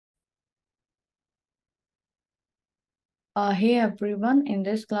Hey everyone, in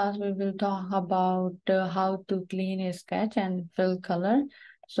this class we will talk about how to clean a sketch and fill color.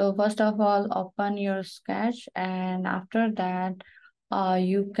 So first of all, open your sketch, and after that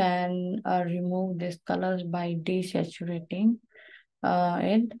you can remove these colors by desaturating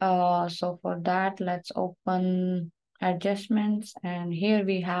it. So for that, let's open adjustments, and here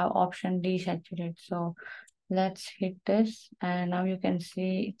we have option desaturate. So let's hit this, and now you can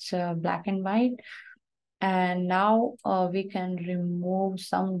see it's black and white. And now we can remove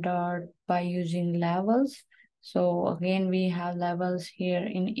some dirt by using levels. So again, we have levels here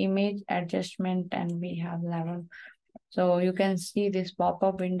in image adjustment, and we have level. So you can see this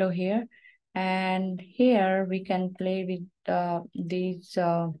pop-up window here, and here we can play with these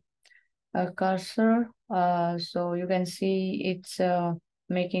cursor. So you can see it's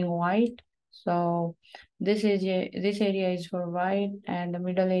making white. So this area is for white, and the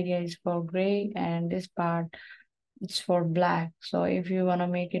middle area is for gray, and this part it's for black. So if you want to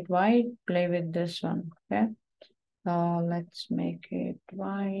make it white, play with this one. Okay. So let's make it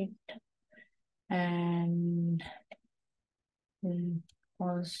white, and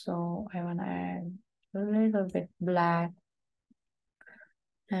also I want to add a little bit black,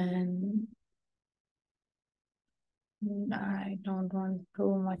 and I don't want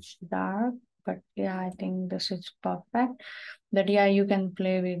too much dark, but yeah, I think this is perfect. But yeah, you can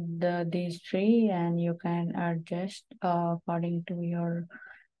play with these three, and you can adjust according to your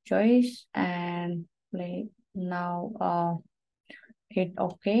choice, and play now. Hit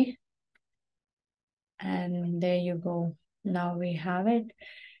OK, and there you go. Now we have it,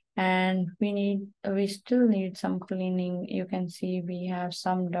 and we still need some cleaning. You can see we have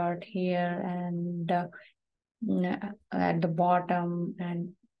some dirt here, and at the bottom, and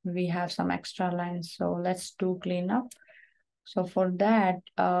we have some extra lines. So let's do clean up. So for that,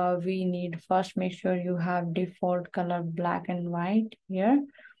 we need first make sure you have default color black and white here.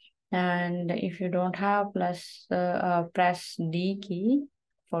 And if you don't have, press D key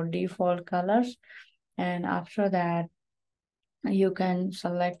for default colors. And after that, you can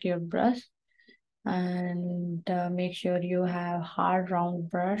select your brush, and make sure you have hard round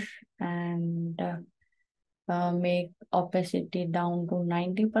brush, and make opacity down to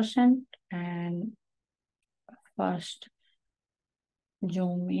 90%, and first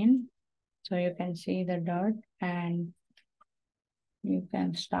zoom in so you can see the dirt, and you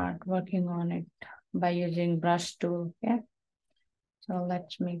can start working on it by using brush tool. Okay, so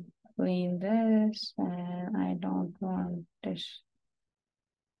let's make clean this, and I don't want this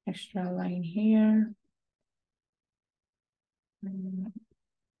extra line here. And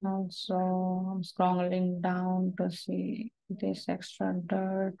also I'm scrolling down to see this extra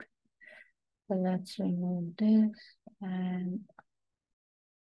dirt. So let's remove this, and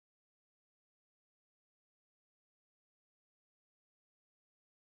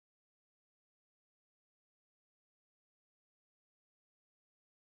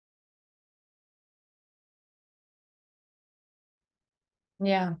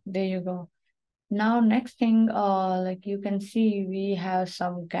yeah, there you go. Now next thing, like you can see we have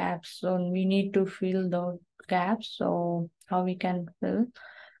some gaps, so we need to fill those gaps. So how we can fill?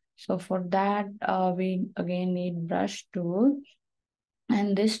 So for that, we again need brush tool,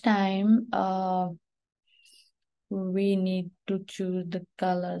 and this time we need to choose the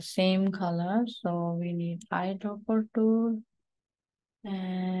color, same color. So we need eyedropper tool,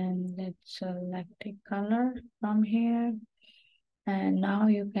 and let's select a color from here. And now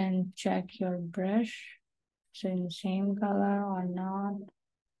you can check your brush, it's in the same color or not.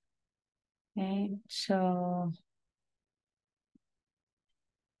 Okay, so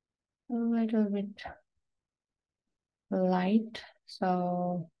a little bit light.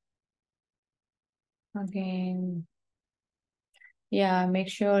 So again, yeah, make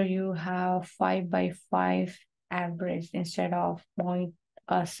sure you have 5 by 5 average instead of point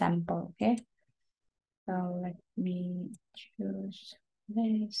a sample. Okay, so let me choose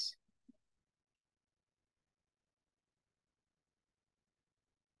this,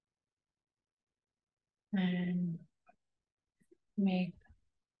 and make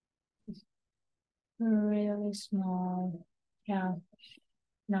really small. Yeah,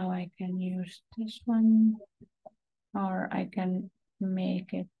 now I can use this one, or I can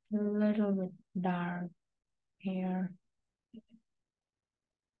make it a little bit dark here.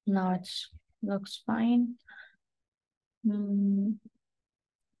 Now it looks fine.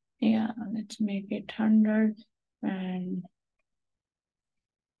 Yeah, let's make it 100, and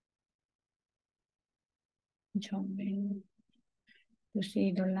zoom in to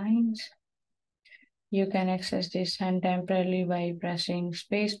see the lines. You can access this hand temporarily by pressing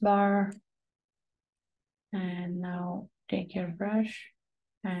spacebar. And now take your brush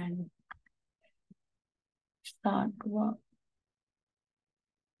and start work.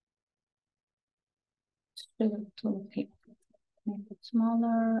 Still to keep make it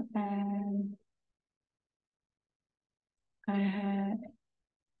smaller, and I had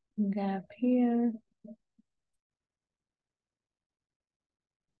gap here.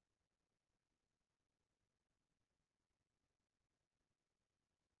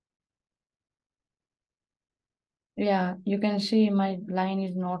 Yeah, you can see my line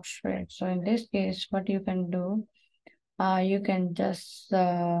is not straight. So in this case, what you can do, you can just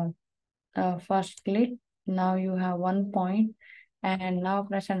first click. Now you have 1 point, and now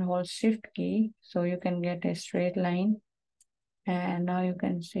press and hold Shift key so you can get a straight line. And now you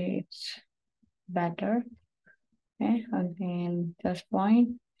can see it's better. Okay, again, just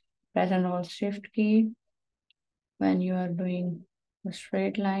point, press and hold Shift key when you are doing a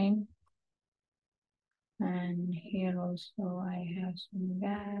straight line. And here also I have some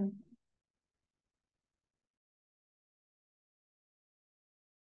gap.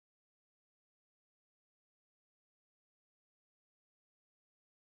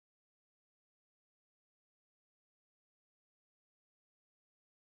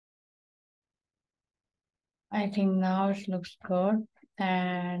 I think now it looks good.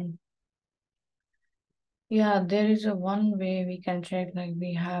 And yeah, there is a one way we can check, like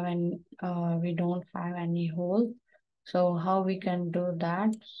we don't have any hole. So how we can do that?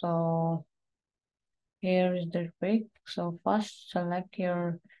 So here is the trick. So first select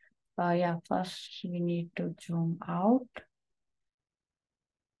your, first we need to zoom out.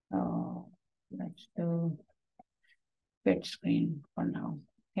 So let's do split screen for now.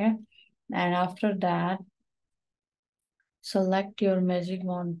 Okay. And after that, select your magic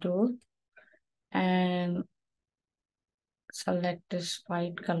wand tool and select this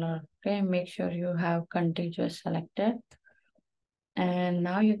white color. Okay, make sure you have contiguous selected. And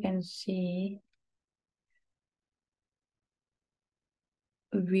now you can see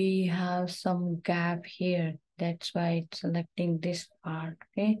we have some gap here. That's why it's selecting this part.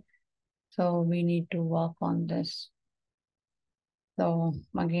 Okay, so we need to work on this. So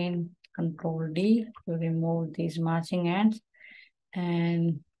again, Control D to remove these marching ants.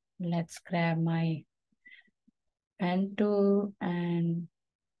 And let's grab my pen tool, and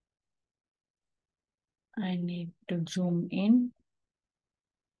I need to zoom in.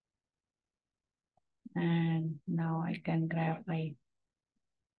 And now I can grab my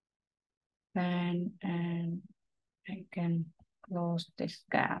pen and I can close this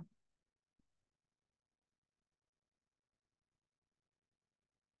gap.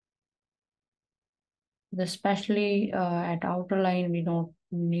 Especially at outer line, we don't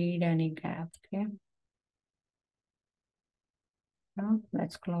need any gap. Okay. Now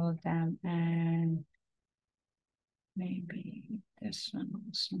let's close them, and maybe this one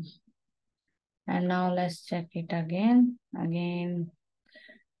also. And now let's check it again. Again,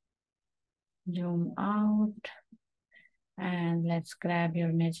 zoom out, and let's grab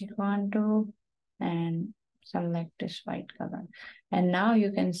your magic wand tool and select this white color. And now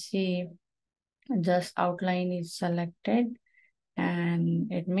you can see just outline is selected,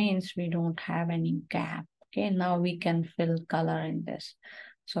 and it means we don't have any gap. Okay, now we can fill color in this.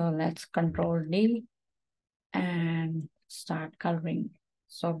 So let's Control D and start coloring.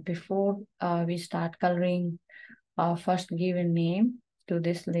 So before we start coloring, first give a name to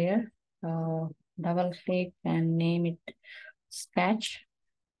this layer. Double click and name it sketch.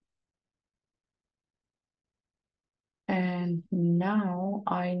 And now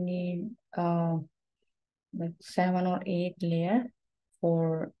I need like 7 or 8 layer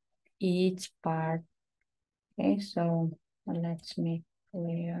for each part. Okay, so let's make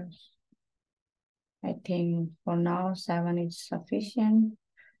layers. I think for now 7 is sufficient.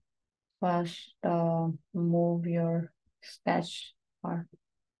 First, move your sketch part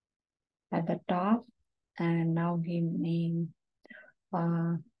at the top, and now give name,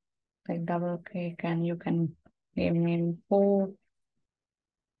 like double click, and you can give name code.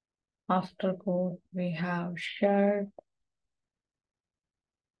 After code, we have shirt,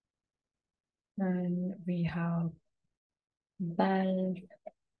 and we have belt,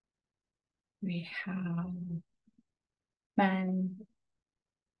 we have pen,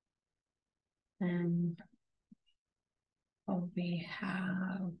 and we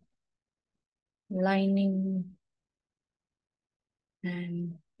have lining,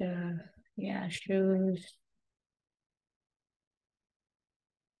 and yeah, shoes.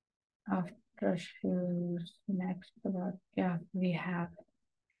 After shoes, next about, yeah, we have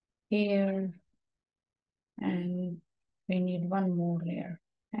here, and we need one more layer.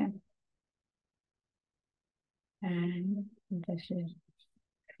 Okay? and this is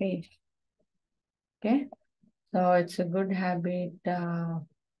face. Okay, so it's a good habit.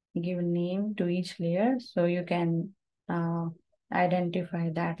 Give a name to each layer so you can identify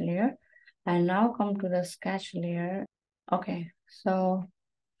that layer. And now come to the sketch layer. Okay, so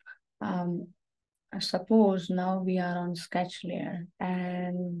um, suppose now we are on sketch layer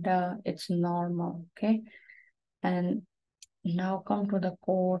and it's normal. Okay, and now come to the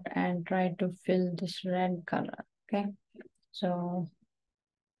coat and try to fill this red color. Okay, so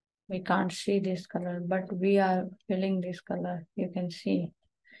we can't see this color, but we are filling this color, you can see.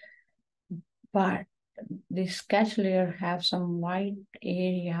 But the sketch layer have some white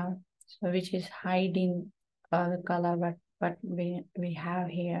area, so which is hiding the color but we have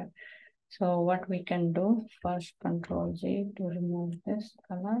here. So what we can do, first Control Z to remove this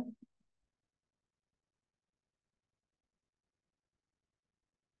color.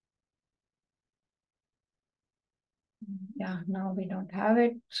 Yeah, now we don't have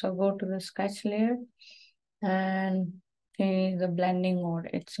it. So go to the sketch layer and change the blending mode.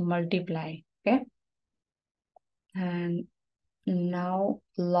 It's multiply. Okay. And now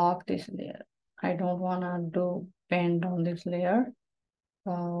lock this layer. I don't want to do bend on this layer.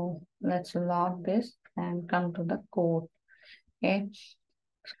 So let's lock this and come to the code. Okay.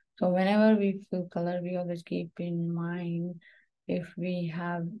 So whenever we fill color, we always keep in mind if we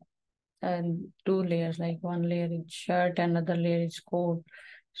have two layers, like one layer is shirt, another layer is coat.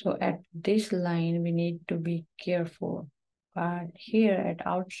 So at this line, we need to be careful. But here at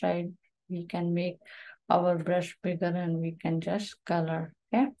outside, we can make our brush bigger and we can just color.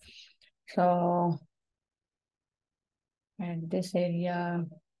 Okay. So at this area,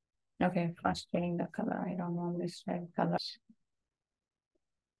 okay, first getting the color. I don't want this red color.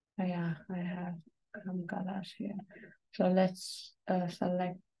 Oh, yeah, I have some colors here. So let's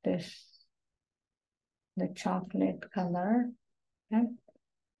select this, the chocolate color, okay,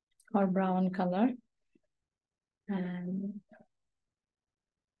 or brown color, and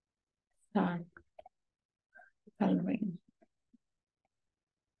start coloring.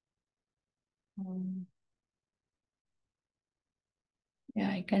 Yeah,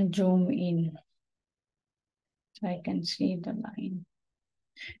 I can zoom in so I can see the line.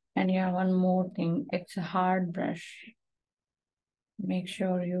 And yeah, one more thing, it's a hard brush. Make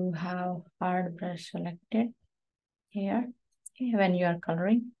sure you have hard brush selected here when you are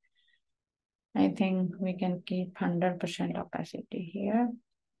coloring. I think we can keep 100% opacity here.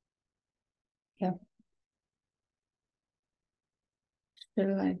 Yep.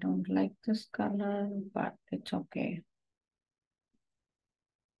 Still, I don't like this color, but it's okay.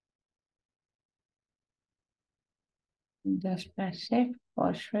 Just press it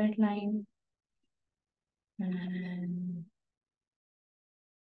for straight line. And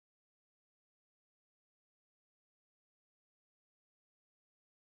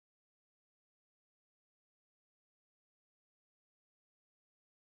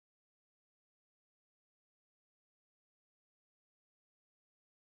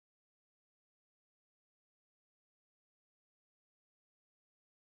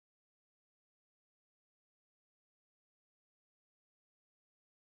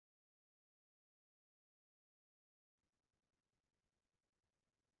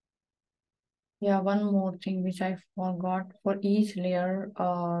yeah, one more thing which I forgot. For each layer,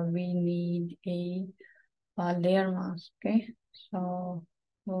 we need a layer mask. Okay, so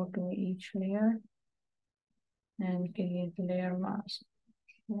go to each layer and create layer mask.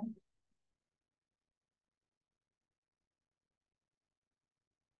 Yeah.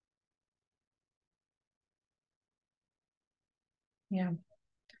 Yeah.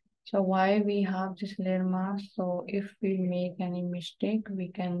 So why we have this layer mask? So if we make any mistake, we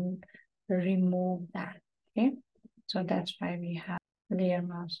can remove that. Okay. So that's why we have layer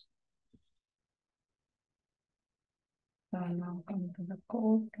mask. So now come to the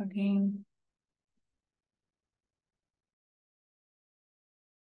code again.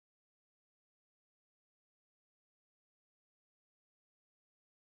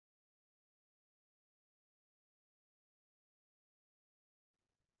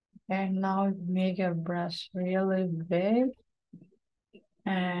 And now make your brush really big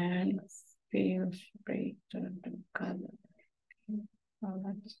and feel free to the color. So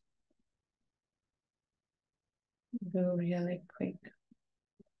let's go really quick.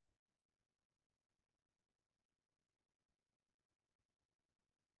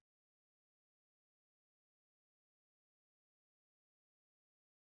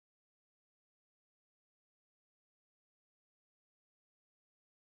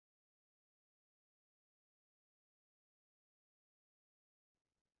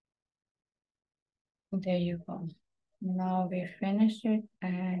 There you go. Now we finished it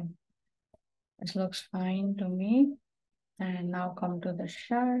and it looks fine to me. And now come to the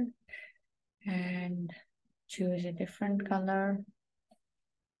shirt and choose a different color.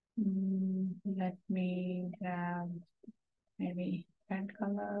 Let me grab maybe red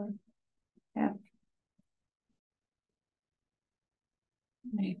color. Yeah,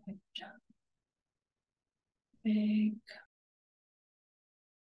 make it big.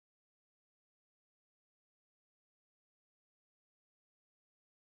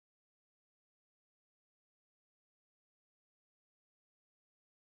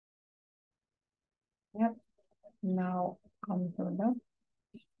 Yep. Now come to the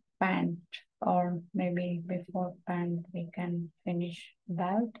pant, or maybe before pant we can finish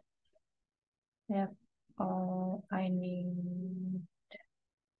belt. Yep. Oh, I need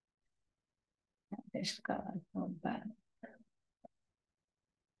this color for belt.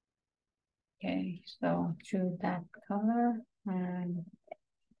 Okay, so choose that color and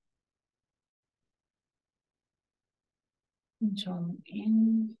zoom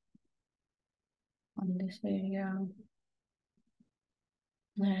in on this area.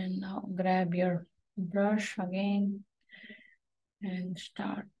 And now grab your brush again and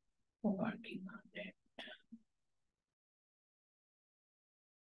start working on it.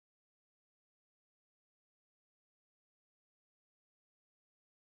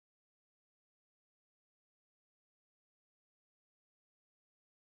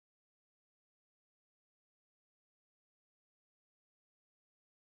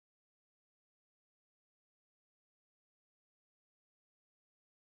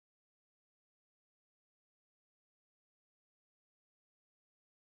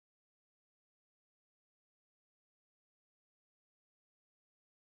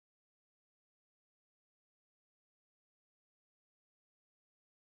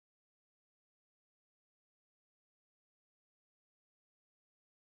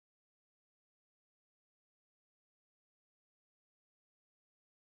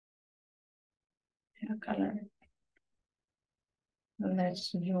 Your color.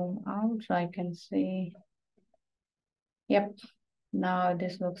 Let's zoom out so I can see. Yep, now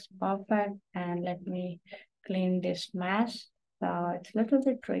this looks perfect. And let me clean this mask. So it's a little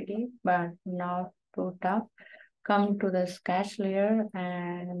bit tricky, but not too tough. Come to the sketch layer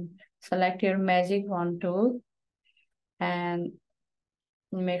and select your magic wand tool and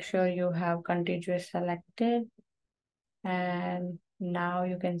make sure you have contiguous selected. And now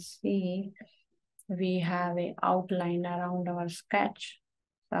you can see we have a outline around our sketch.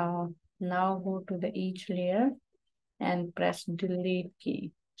 So now go to the each layer and press delete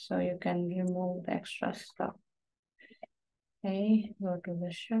key so you can remove the extra stuff. Okay, go to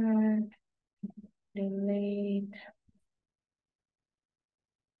the shirt, delete,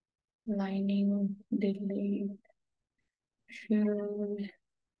 lining, delete, shoes,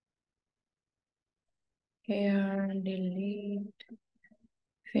 hair, delete,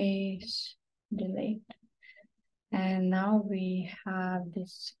 face, delete. And now we have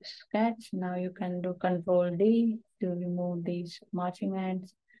this sketch. Now you can do Control D to remove these marching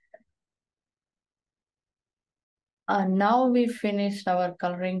ants. Now we finished our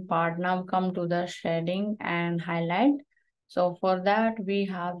coloring part. Now come to the shading and highlight. So for that we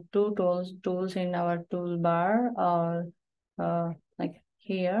have two tools in our toolbar, like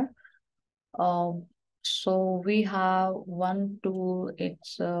here. So we have one tool,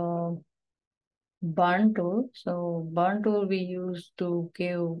 it's burn tool. So burn tool we use to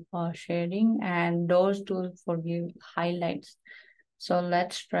give shading, and those tools for give highlights. So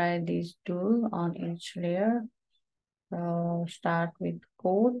let's try this tool on each layer. So start with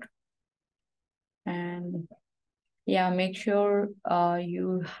coat, and yeah, make sure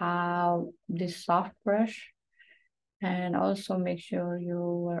you have this soft brush, and also make sure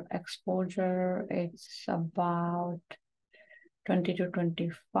your exposure it's about 20 to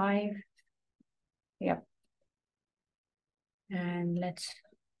 25. Yep. And let's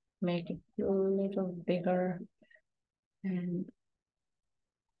make it a little bigger, and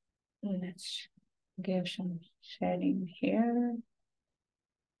let's give some shading here.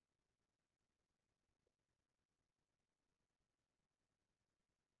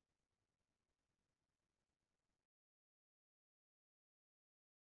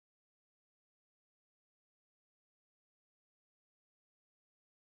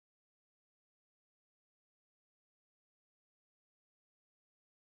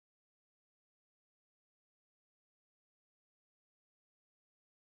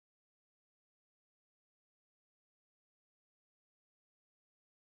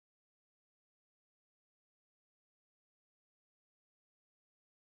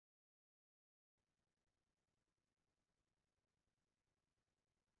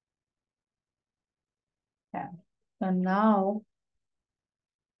 Yeah. So now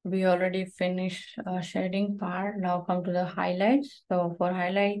we already finished shading part. Now come to the highlights. So for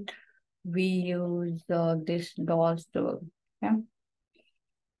highlight, we use this dolls tool. Yeah.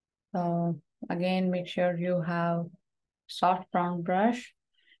 So again, make sure you have soft brown brush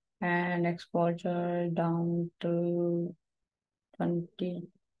and exposure down to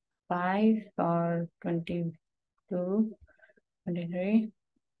 25 or 22, 23.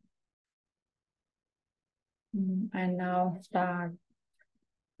 And now start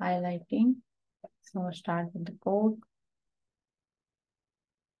highlighting. So start with the coat.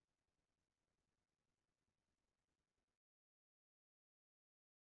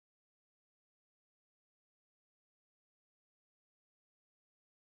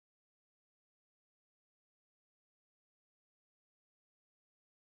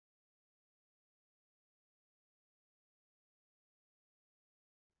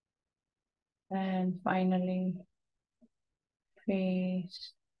 And finally,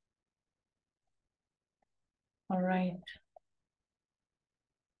 face. All right.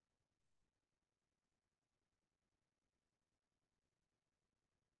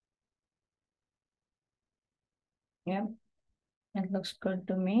 Yep. It looks good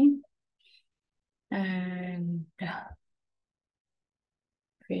to me. And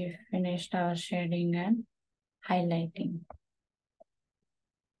we finished our shading and highlighting.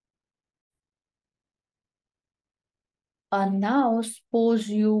 Now suppose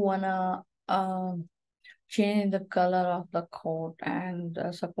you wanna change the color of the coat, and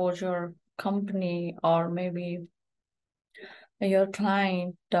suppose your company or maybe your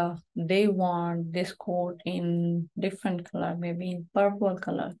client they want this coat in different color, maybe in purple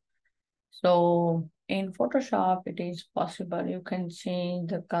color. So in Photoshop it is possible you can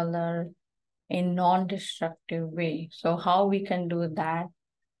change the color in non-destructive way. So how we can do that?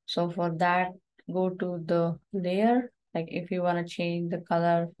 So for that, go to the layer. Like if you want to change the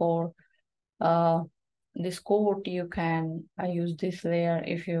color for uh this coat, you can use this layer.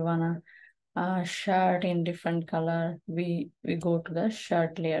 If you wanna shirt in different color, we go to the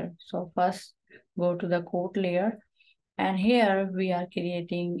shirt layer. So first go to the coat layer, and here we are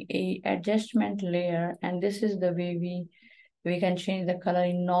creating a adjustment layer, and this is the way we can change the color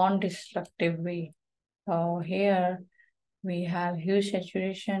in non-destructive way. So here we have hue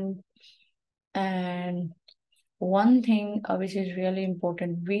saturation, and one thing which is really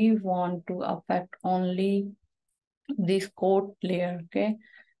important, we want to affect only this coat layer. Okay,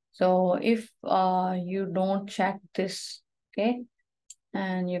 so if you don't check this, okay,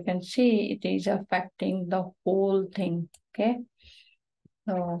 and you can see it is affecting the whole thing. Okay,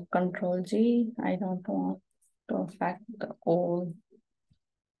 so Control G, I don't want to affect the whole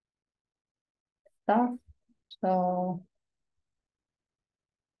stuff. So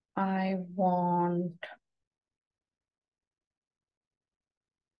I want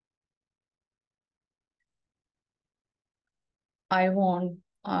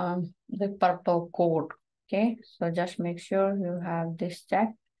the purple code. Okay, so just make sure you have this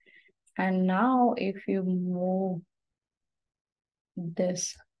checked. And now if you move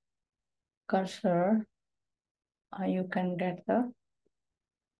this cursor, you can get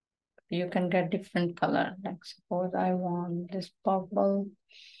different color. Like suppose I want this purple,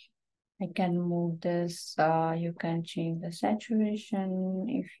 I can move this. You can change the saturation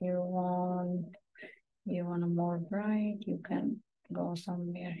if you want. You want a more bright, you can go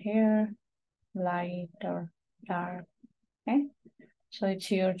somewhere here, light or dark. Okay, so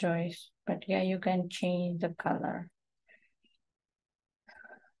it's your choice, but yeah, you can change the color.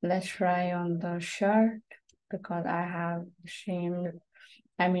 Let's try on the shirt, because I have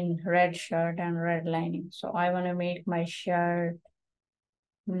red shirt and red lining. So I want to make my shirt,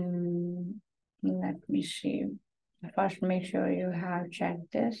 let me see. First, make sure you have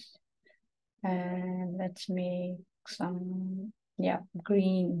checked this, and let's make some, yeah,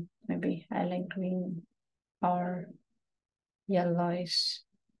 green. Maybe I like green or yellowish,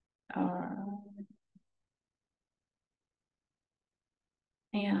 or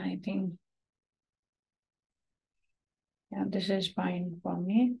yeah, I think, yeah, this is fine for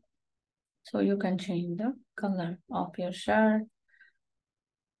me. So you can change the color of your shirt.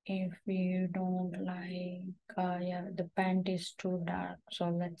 If you don't like, yeah, the pant is too dark, so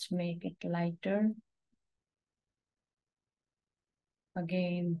let's make it lighter.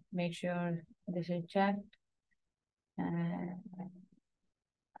 Again, make sure this is checked, and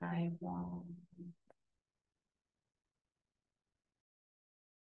I want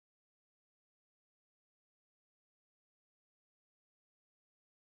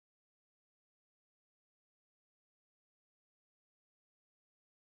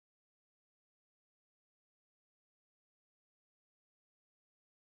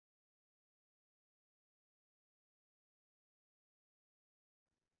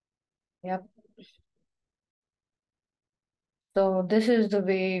Yep. So this is the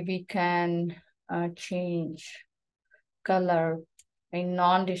way we can change color in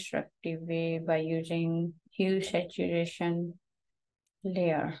non-destructive way by using hue saturation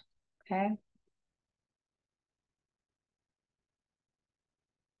layer. Okay.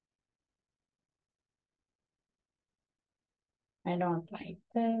 I don't like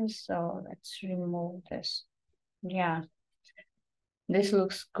this, so let's remove this. Yeah, this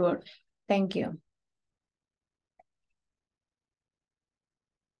looks good. Thank you.